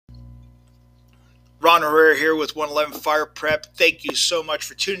Ron Herrera here with 111 Fire Prep. Thank you so much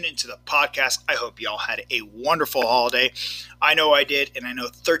for tuning into the podcast. I hope y'all had a wonderful holiday. I know I did, and I know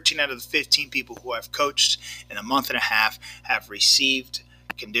 13 out of the 15 people who I've coached in a month and a half have received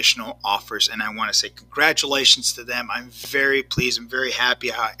conditional offers, and I want to say congratulations to them. I'm very pleased. I'm very happy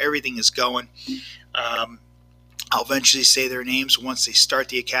how everything is going. I'll eventually say their names once they start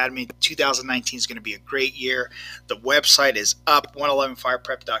the academy. 2019 is going to be a great year. The website is up,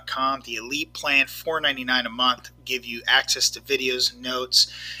 111fireprep.com. The elite plan, $4.99 a month, give you access to videos,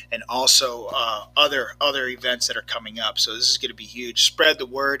 notes, and also other events that are coming up. So this is going to be huge. Spread the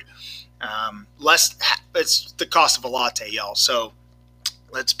word. It's the cost of a latte, y'all. So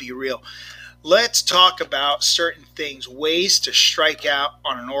let's be real. Let's talk about certain things, ways to strike out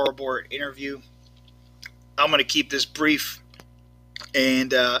on an oral board interview. I'm going to keep this brief,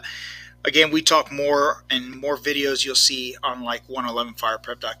 and again, we talk more and more videos you'll see on like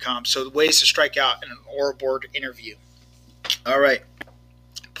 111fireprep.com. So the ways to strike out in an oral board interview. All right.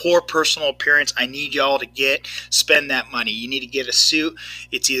 Poor personal appearance. I need y'all to spend that money. You need to get a suit.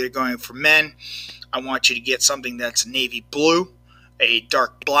 It's either going for men. I want you to get something that's navy blue, a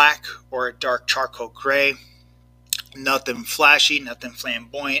dark black, or a dark charcoal gray. Nothing flashy, nothing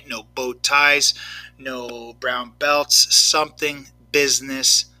flamboyant, no bow ties, no brown belts, something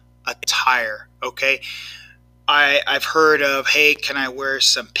business attire, okay? I've heard of, hey, can I wear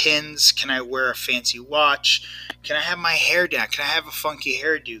some pins? Can I wear a fancy watch? Can I have my hair down? Can I have a funky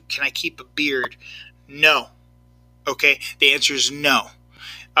hairdo? Can I keep a beard? No, okay? The answer is no.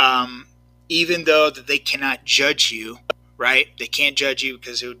 Even though that they cannot judge you, right? They can't judge you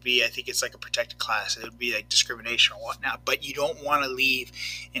because it would be, I think it's like a protected class. It would be like discrimination or whatnot. But you don't want to leave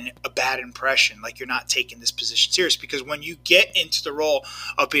in a bad impression, like you're not taking this position serious. Because when you get into the role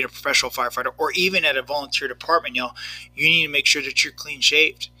of being a professional firefighter, or even at a volunteer department, you need to make sure that you're clean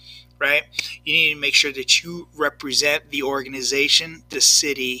shaved, right? You need to make sure that you represent the organization, the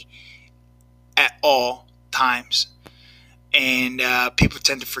city, at all times. And people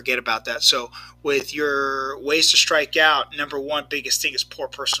tend to forget about that. So with your ways to strike out, number one biggest thing is poor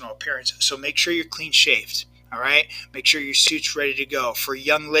personal appearance. So make sure you're clean shaved, all right? Make sure your suit's ready to go. For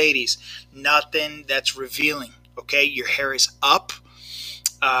young ladies, nothing that's revealing, okay? Your hair is up.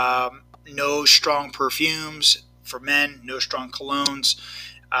 No strong perfumes. For men, no strong colognes.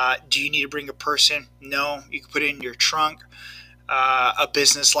 Do you need to bring a person? No. You can put it in your trunk. A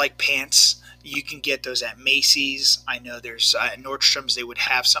business like pants. You can get those at Macy's. I know there's at Nordstrom's, they would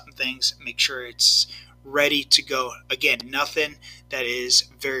have some things. Make sure it's ready to go. Again, nothing that is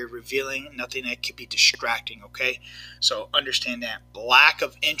very revealing, nothing that could be distracting, okay? So understand that. Lack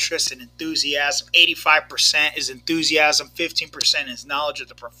of interest and enthusiasm. 85% is enthusiasm. 15% is knowledge of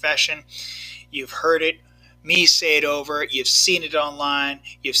the profession. You've heard it. Me say it over. You've seen it online.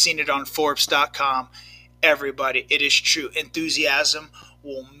 You've seen it on Forbes.com. Everybody, it is true. Enthusiasm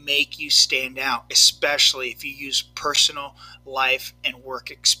will make you stand out, especially if you use personal life and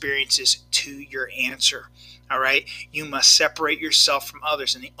work experiences to your answer. All right. You must separate yourself from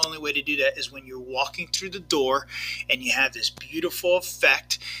others. And the only way to do that is when you're walking through the door and you have this beautiful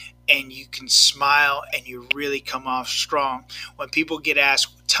effect and you can smile and you really come off strong. When people get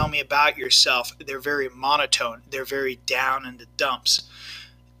asked, tell me about yourself, they're very monotone. They're very down in the dumps.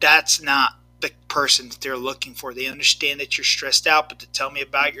 That's not the person that they're looking for. They understand that you're stressed out, but to tell me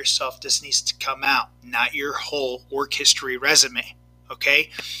about yourself, this needs to come out, not your whole work history resume,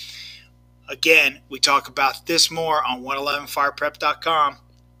 okay? Again, we talk about this more on 111fireprep.com.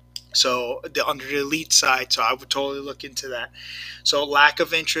 So under the elite side, so I would totally look into that. So lack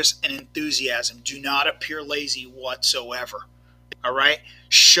of interest and enthusiasm. Do not appear lazy whatsoever, all right?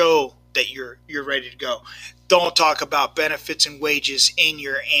 Show that you're ready to go. Don't talk about benefits and wages in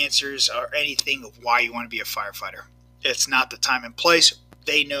your answers or anything of why you want to be a firefighter. It's not the time and place.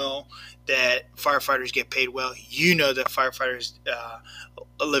 They know that firefighters get paid well. You know that firefighters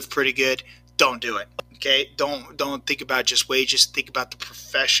live pretty good. Don't do it. Okay? Don't think about just wages. Think about the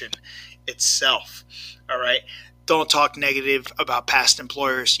profession itself. All right? Don't talk negative about past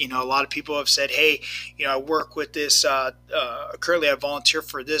employers. A lot of people have said, hey, I work with this, currently I volunteer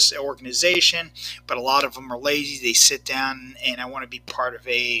for this organization, but a lot of them are lazy. They sit down and I want to be part of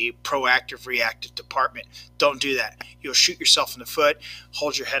a proactive, reactive department. Don't do that. You'll shoot yourself in the foot.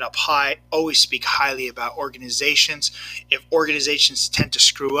 Hold your head up high. Always speak highly about organizations. If organizations tend to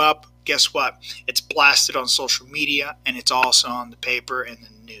screw up, guess what? It's blasted on social media and it's also on the paper and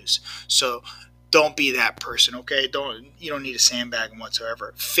the news. So don't be that person, okay? You don't need a sandbag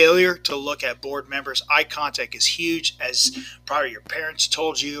whatsoever. Failure to look at board members. Eye contact is huge, as probably your parents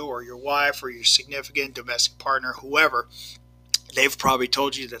told you, or your wife, or your significant domestic partner, whoever. They've probably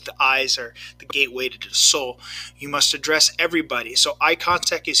told you that the eyes are the gateway to the soul. You must address everybody. So eye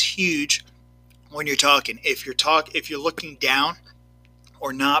contact is huge when you're talking. If you're looking down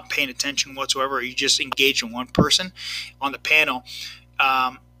or not paying attention whatsoever, or you just engage in one person on the panel,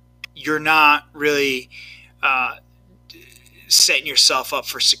 you're not really setting yourself up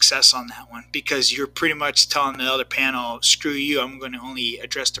for success on that one, because you're pretty much telling the other panel, screw you, I'm going to only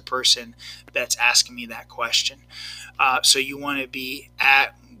address the person that's asking me that question. So you want to be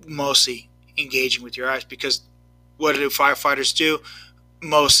mostly engaging with your eyes, because what do firefighters do?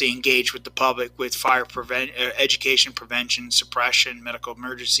 Mostly engage with the public with fire education, prevention, suppression, medical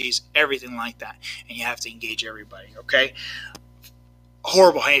emergencies, everything like that. And you have to engage everybody, okay?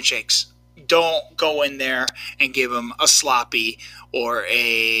 Horrible handshakes. Don't go in there and give them a sloppy or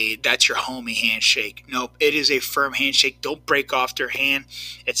a that's your homie handshake. Nope, it is a firm handshake. Don't break off their hand.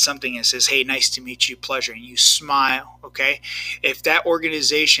 It's something that says, hey, nice to meet you, pleasure, and you smile, okay? If that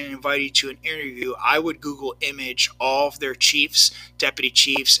organization invited you to an interview, I would Google image all of their chiefs, deputy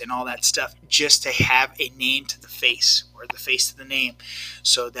chiefs, and all that stuff, just to have a name to the face, or the face to the name,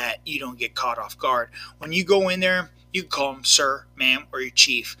 so that you don't get caught off guard. When you go in there, you can call them sir, ma'am, or your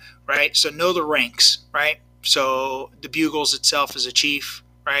chief, right? So know the ranks, right? So the bugles itself is a chief,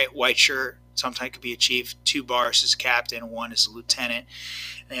 right? White shirt, sometimes it could be a chief. 2 bars is a captain, 1 is a lieutenant.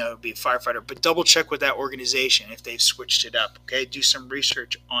 And, it would be a firefighter. But double check with that organization if they've switched it up, okay? Do some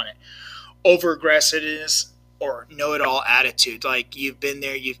research on it. Over-aggressiveness or know-it-all attitude. Like, you've been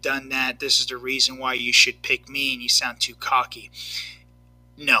there, you've done that. This is the reason why you should pick me, and you sound too cocky.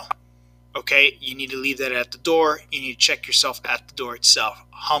 No. Okay, you need to leave that at the door. You need to check yourself at the door itself.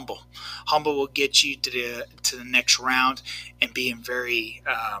 Humble will get you to the next round, and being very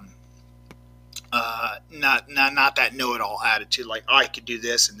not that know-it-all attitude, like, I could do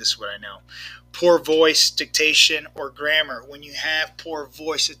this and this is what I know. Poor voice, dictation, or grammar. When you have poor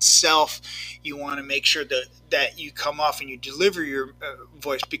voice itself, you want to make sure that you come off and you deliver your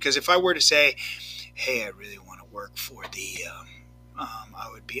voice. Because if I were to say, hey, I really want to work for the I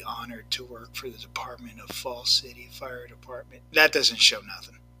would be honored to work for the Department of Falls City Fire Department. That doesn't show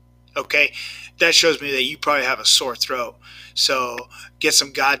nothing. Okay? That shows me that you probably have a sore throat. So get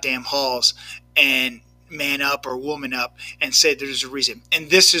some goddamn halls and man up or woman up and say there's a reason.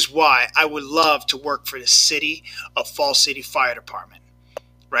 And this is why I would love to work for the City of Falls City Fire Department.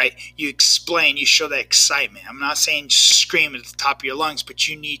 Right? You explain, you show that excitement. I'm not saying scream at the top of your lungs, but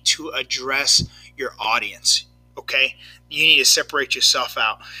you need to address your audience. Okay? You need to separate yourself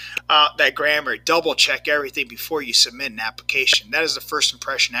out. That grammar, double check everything before you submit an application. That is the first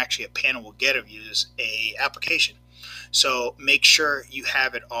impression actually a panel will get of you, is a application. So make sure you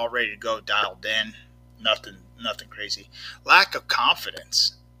have it all ready to go, dialed in. Nothing crazy. Lack of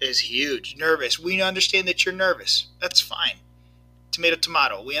confidence is huge. Nervous. We understand that you're nervous. That's fine. Tomato,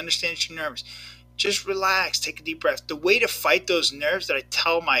 tomato. We understand that you're nervous. Just relax. Take a deep breath. The way to fight those nerves that I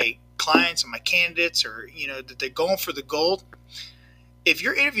tell my clients and my candidates, or that they're going for the gold, if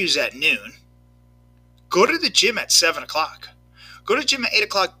your interview is at noon, go to the gym at 7 o'clock. Go to the gym at 8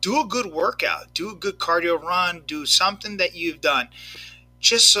 o'clock. Do a good workout. Do a good cardio run. Do something that you've done,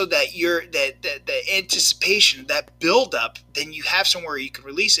 just so that the anticipation, that build up, then you have somewhere you can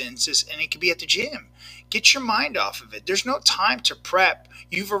release it, and it can be at the gym. Get your mind off of it. There's no time to prep.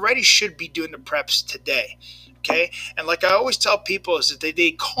 You've already should be doing the preps today. Okay? And like I always tell people is that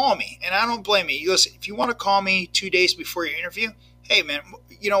they call me, and I don't blame you. Listen, if you want to call me 2 days before your interview, hey man,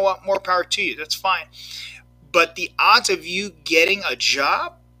 you know what? More power to you. That's fine. But the odds of you getting a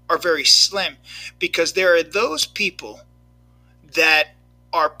job are very slim, because there are those people that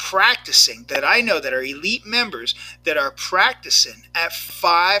are practicing, that I know that are elite members, that are practicing at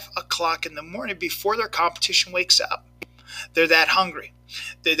 5 o'clock in the morning before their competition wakes up. They're that hungry.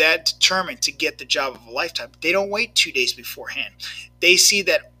 They're that determined to get the job of a lifetime. They don't wait 2 days beforehand. They see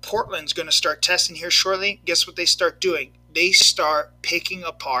that Portland's going to start testing here shortly. Guess what they start doing? They start picking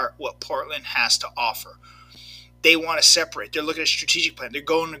apart what Portland has to offer. They want to separate. They're looking at a strategic plan. They're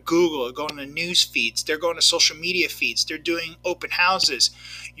going to Google. They're going to news feeds. They're going to social media feeds. They're doing open houses.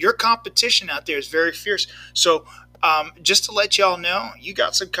 Your competition out there is very fierce. So just to let y'all know, you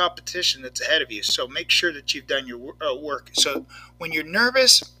got some competition that's ahead of you. So make sure that you've done your work. So when you're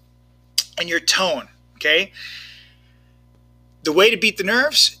nervous, and your tone, okay? The way to beat the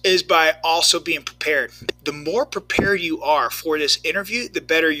nerves is by also being prepared. The more prepared you are for this interview, the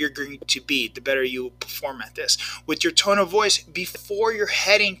better you're going to be, the better you will perform at this. With your tone of voice, before you're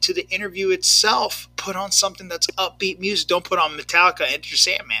heading to the interview itself, put on something that's upbeat music. Don't put on Metallica, Enter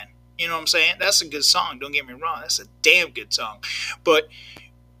Sandman. You know what I'm saying? That's a good song. Don't get me wrong. That's a damn good song. But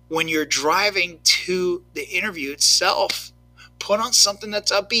when you're driving to the interview itself, Put on something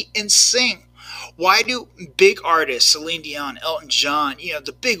that's upbeat and sing. Why do big artists, Celine Dion, Elton John,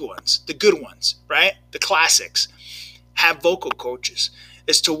 the big ones, the good ones, right? The classics, have vocal coaches?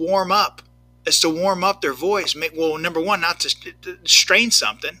 Is to warm up. Is to warm up their voice. Well, number one, not to strain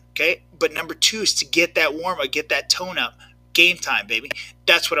something, okay? But number two is to get that warm up, get that tone up. Game time, baby.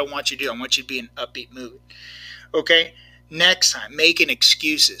 That's what I want you to do. I want you to be in an upbeat mood. Okay? Next time, making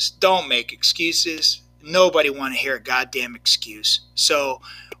excuses. Don't make excuses. Nobody want to hear a goddamn excuse. So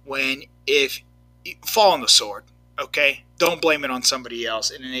if you fall on the sword, okay? Don't blame it on somebody else,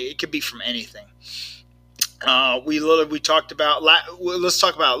 and it could be from anything. We talked about. Let's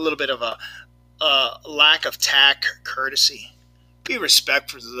talk about a little bit of a lack of tact, courtesy. Be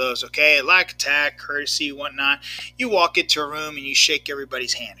respectful to those, okay? Lack of tact, courtesy, whatnot. You walk into a room and you shake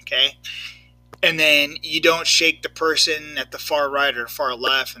everybody's hand, okay? And then you don't shake the person at the far right or far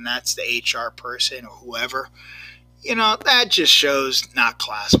left, and that's the HR person or whoever. That just shows not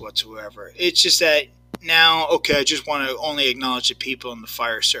class whatsoever. It's just that now, okay, I just want to only acknowledge the people in the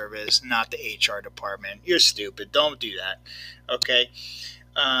fire service, not the HR department. You're stupid. Don't do that, okay?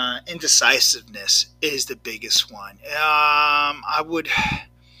 Indecisiveness is the biggest one. I'm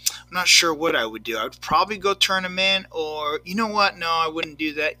not sure what I would do. I would probably go turn them in, or you know what? No, I wouldn't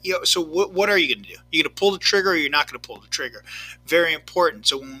do that. So what are you going to do? You're going to pull the trigger, or you're not going to pull the trigger? Very important.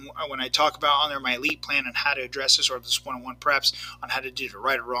 So when I talk about under my elite plan on how to address this, or this one-on-one preps on how to do the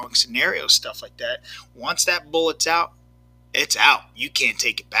right or wrong scenario, stuff like that, once that bullet's out, it's out. You can't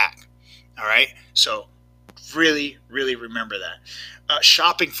take it back. All right? So really, really remember that.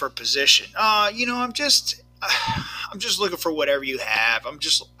 Shopping for position. I'm just looking for whatever you have.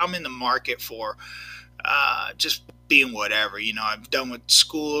 I'm in the market for just being whatever. I'm done with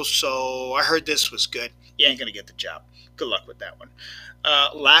school, so I heard this was good. You ain't gonna get the job. Good luck with that one.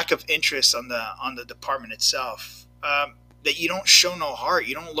 Lack of interest on the department itself. That you don't show no heart.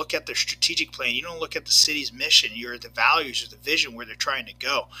 You don't look at their strategic plan. You don't look at the city's mission, the values or the vision where they're trying to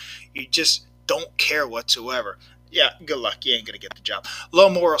go. You just don't care whatsoever. Yeah, good luck. You ain't gonna get the job. Low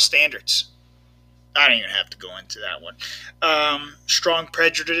moral standards. I don't even have to go into that one. Strong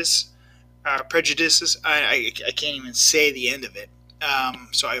prejudices. I can't even say the end of it.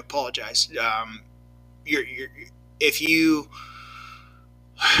 So I apologize. If you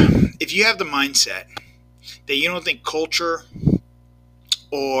have the mindset that you don't think culture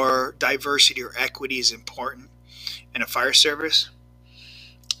or diversity or equity is important in a fire service,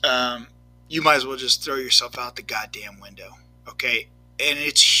 you might as well just throw yourself out the goddamn window. Okay? And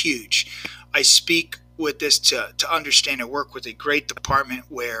it's huge. I speak with this to understand and work with a great department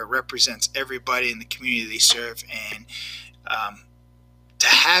where it represents everybody in the community they serve, and to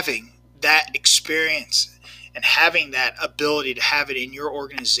having that experience and having that ability to have it in your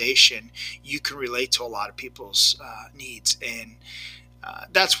organization, you can relate to a lot of people's needs, and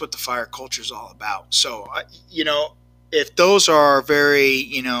that's what the fire culture is all about. So, if those are very,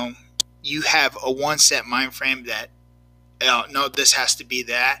 you have a one set mind frame that, no, this has to be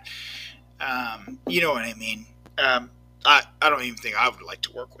that. You know what I mean? I don't even think I would like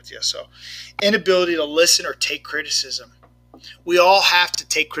to work with you. So, inability to listen or take criticism. We all have to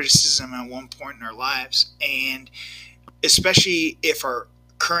take criticism at one point in our lives, and especially if our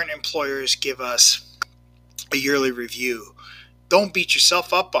current employers give us a yearly review, don't beat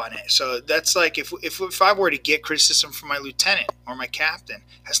yourself up on it. So that's like if I were to get criticism from my lieutenant or my captain,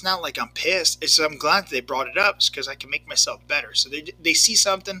 it's not like I'm pissed. It's I'm glad that they brought it up because I can make myself better. So they see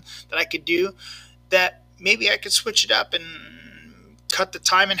something that I could do that maybe I could switch it up and cut the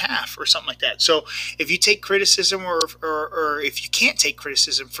time in half or something like that. So if you take criticism or if you can't take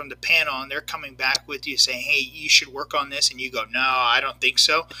criticism from the panel and they're coming back with you saying, hey, you should work on this, and you go, no, I don't think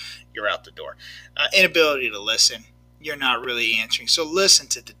so, you're out the door. Inability to listen. You're not really answering. So listen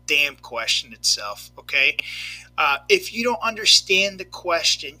to the damn question itself, okay? If you don't understand the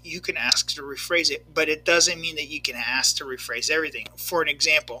question, you can ask to rephrase it, but it doesn't mean that you can ask to rephrase everything. For an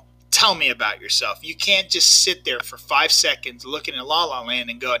example, tell me about yourself. You can't just sit there for 5 seconds looking at La La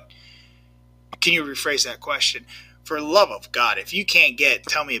Land and going, can you rephrase that question? For the love of God, if you can't get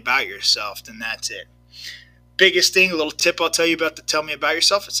tell me about yourself, then that's it. Biggest thing, a little tip I'll tell you about the tell me about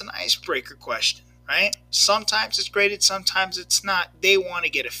yourself, it's an icebreaker question. Right? Sometimes it's graded, sometimes it's not. They want to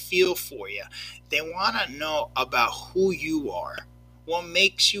get a feel for you. They want to know about who you are, what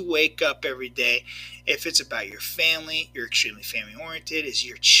makes you wake up every day. If it's about your family, you're extremely family oriented. Is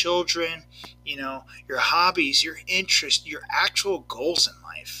your children, your hobbies, your interests, your actual goals in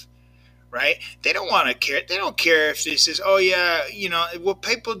life. Right? They don't want to care. They don't care if this is, oh yeah, what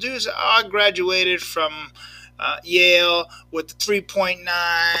people do is, oh, I graduated from Yale with the 3.9,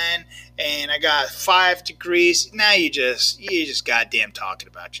 and I got 5 degrees. Now you just goddamn talking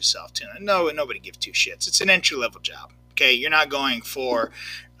about yourself too. No, nobody gives two shits. It's an entry level job. Okay, you're not going for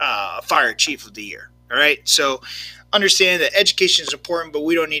fire chief of the year. All right, so understand that education is important, but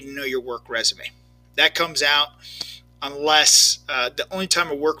we don't need to know your work resume. That comes out unless the only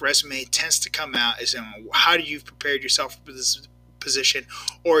time a work resume tends to come out is in how do you prepared yourself for this position,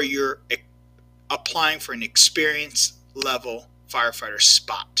 or you're applying for an experience level firefighter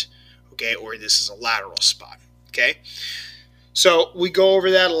spot, okay, or this is a lateral spot, okay. So we go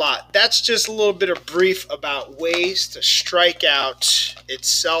over that a lot. That's just a little bit of brief about ways to strike out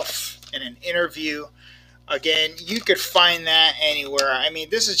itself in an interview. Again, you could find that anywhere. I mean,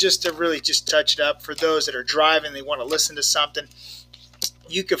 this is just to really just touch it up for those that are driving, they want to listen to something.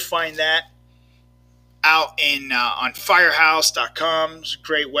 You could find that out in on firehouse.com. It's a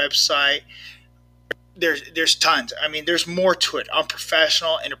great website. There's tons. I mean, there's more to it.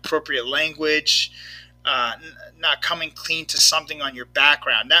 Unprofessional, inappropriate language, not coming clean to something on your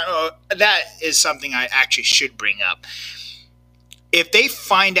background. That is something I actually should bring up. If they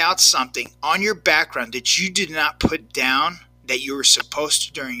find out something on your background that you did not put down that you were supposed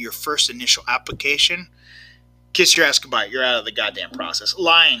to during your first initial application, kiss your ass goodbye. You're out of the goddamn process.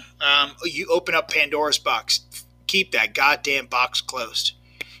 Lying. You open up Pandora's box. Keep that goddamn box closed.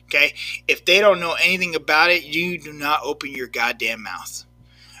 Okay? If they don't know anything about it, you do not open your goddamn mouth.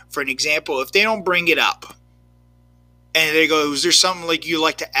 For an example, if they don't bring it up and they go, is there something like you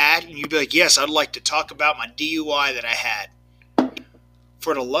like to add? And you'd be like, yes, I'd like to talk about my DUI that I had.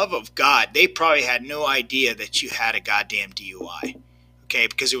 For the love of God, they probably had no idea that you had a goddamn DUI. Okay?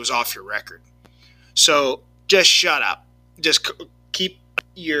 Because it was off your record. So just shut up. Just keep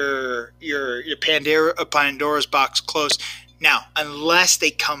your Pandora's box closed. Now, unless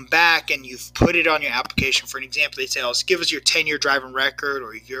they come back and you've put it on your application, for an example, they say, give us your 10-year driving record,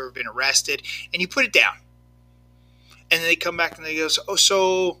 or if you've ever been arrested, and you put it down. And then they come back and they go,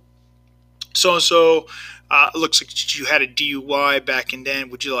 so it looks like you had a DUI back and then.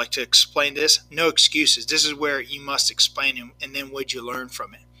 Would you like to explain this? No excuses. This is where you must explain it, and then what'd you learn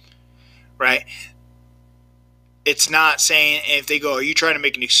from it, right? It's not saying, if they go, are you trying to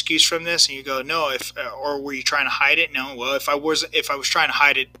make an excuse from this? And you go, no. Or were you trying to hide it? No. Well, if I was trying to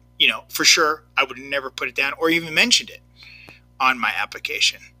hide it, for sure, I would have never put it down or even mentioned it on my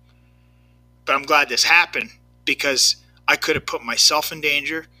application. But I'm glad this happened, because I could have put myself in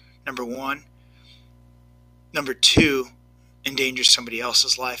danger, number one. Number two, endanger somebody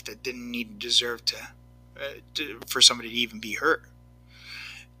else's life that didn't need to deserve for somebody to even be hurt.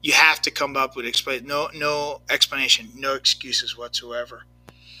 You have to come up with no explanation, no excuses whatsoever.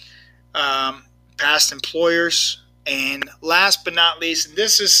 Past employers, and last but not least, and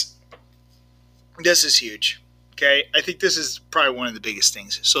this is huge. Okay, I think this is probably one of the biggest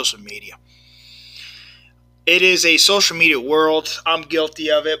things: social media. It is a social media world. I'm guilty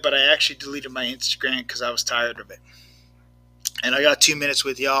of it, but I actually deleted my Instagram because I was tired of it. And I got 2 minutes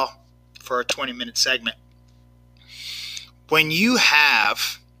with y'all for a 20-minute segment. When you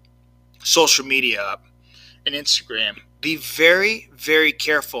have social media up and Instagram, be very, very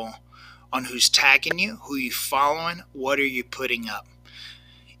careful on who's tagging you, who you following, what are you putting up.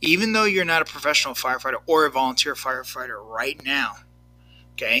 Even though you're not a professional firefighter or a volunteer firefighter right now,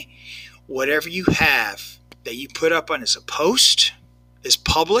 okay, whatever you have that you put up on as a post is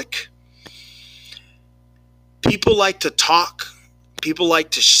public. People like to talk. People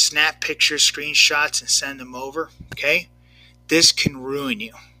like to snap pictures, screenshots, and send them over, okay? This can ruin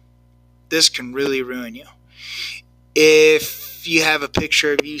you. This can really ruin you. If you have a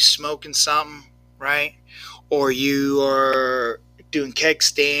picture of you smoking something, right? Or you are doing keg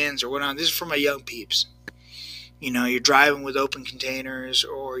stands or whatnot. This is for my young peeps. You're driving with open containers,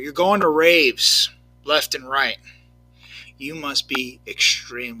 or you're going to raves left and right. You must be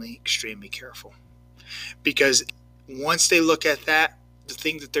extremely, extremely careful. Because once they look at that, the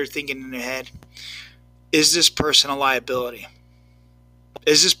thing that they're thinking in their head, is this person a liability?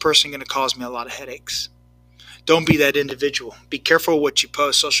 Is this person going to cause me a lot of headaches? Don't be that individual. Be careful what you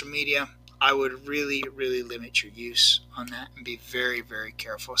post. Social media, I would really, really limit your use on that and be very, very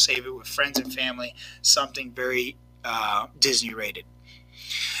careful. Save it with friends and family, something very Disney rated.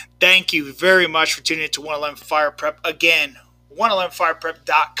 Thank you very much for tuning in to 111 Fire Prep. Again,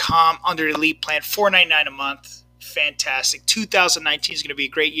 111fireprep.com under the Elite Plan, $4.99 a month. Fantastic. 2019 is going to be a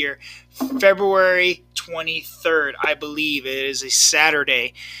great year. February 23rd, I believe it is a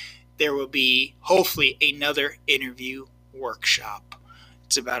Saturday, there will be hopefully another interview workshop.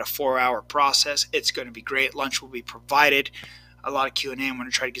 It's about a 4-hour process. It's going to be great. Lunch will be provided. a lot of Q&A. I'm going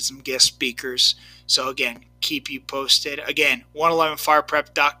to try to get some guest speakers. So again, keep you posted. Again,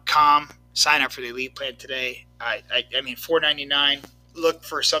 111fireprep.com. Sign up for the elite plan today. I mean, $4.99. Look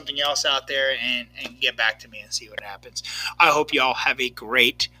for something else out there and get back to me and see what happens. I hope you all have a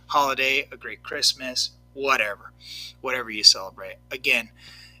great holiday, a great Christmas, whatever you celebrate. Again,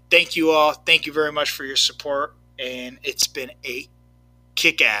 thank you all. Thank you very much for your support. And it's been a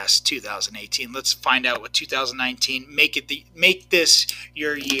kick-ass 2018. Let's find out what 2019 make this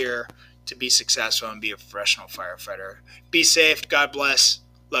your year to be successful and be a professional firefighter. Be safe. God bless.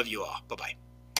 Love you all. Bye-bye.